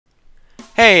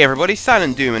Hey everybody,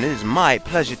 SDoom, and it is my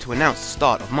pleasure to announce the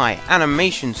start of my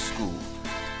animation school.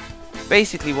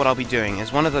 Basically what I'll be doing,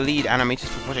 as one of the lead animators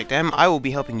for Project M, I will be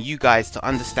helping you guys to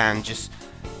understand just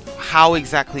how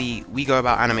exactly we go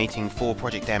about animating for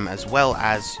Project M, as well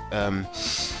as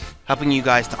helping you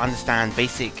guys to understand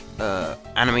basic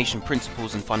animation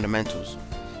principles and fundamentals.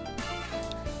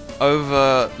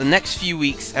 Over the next few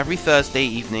weeks, every Thursday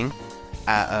evening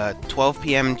at 12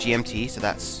 PM GMT, so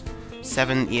that's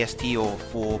 7 EST or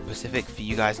 4 Pacific for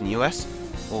you guys in the US,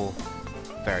 or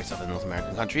various other North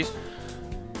American countries,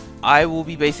 I will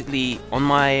be basically on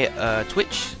my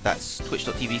Twitch, that's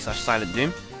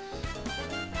twitch.tv/SilentDoom.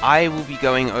 I will be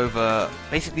going over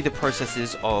basically the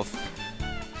processes of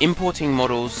importing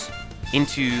models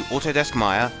into Autodesk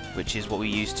Maya, which is what we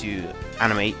use to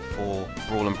animate for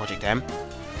Brawl and Project M,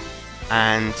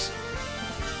 and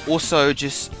also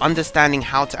just understanding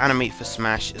how to animate for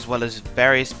Smash, as well as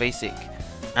various basic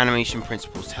animation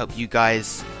principles to help you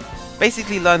guys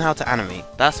basically learn how to animate.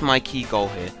 That's my key goal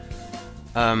here.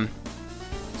 So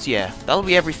yeah, that'll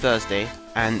be every Thursday,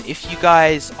 and if you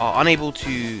guys are unable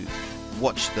to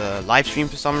watch the live stream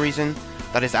for some reason,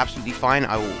 that is absolutely fine.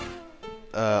 I will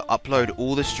upload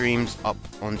all the streams up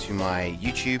onto my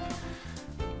YouTube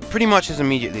pretty much as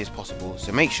immediately as possible,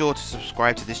 so make sure to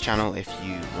subscribe to this channel if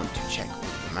you want to check all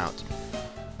of them out.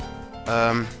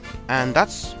 And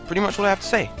that's pretty much all I have to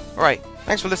say. Alright,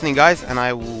 thanks for listening guys, and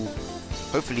I will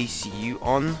hopefully see you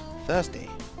on Thursday.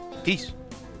 Peace!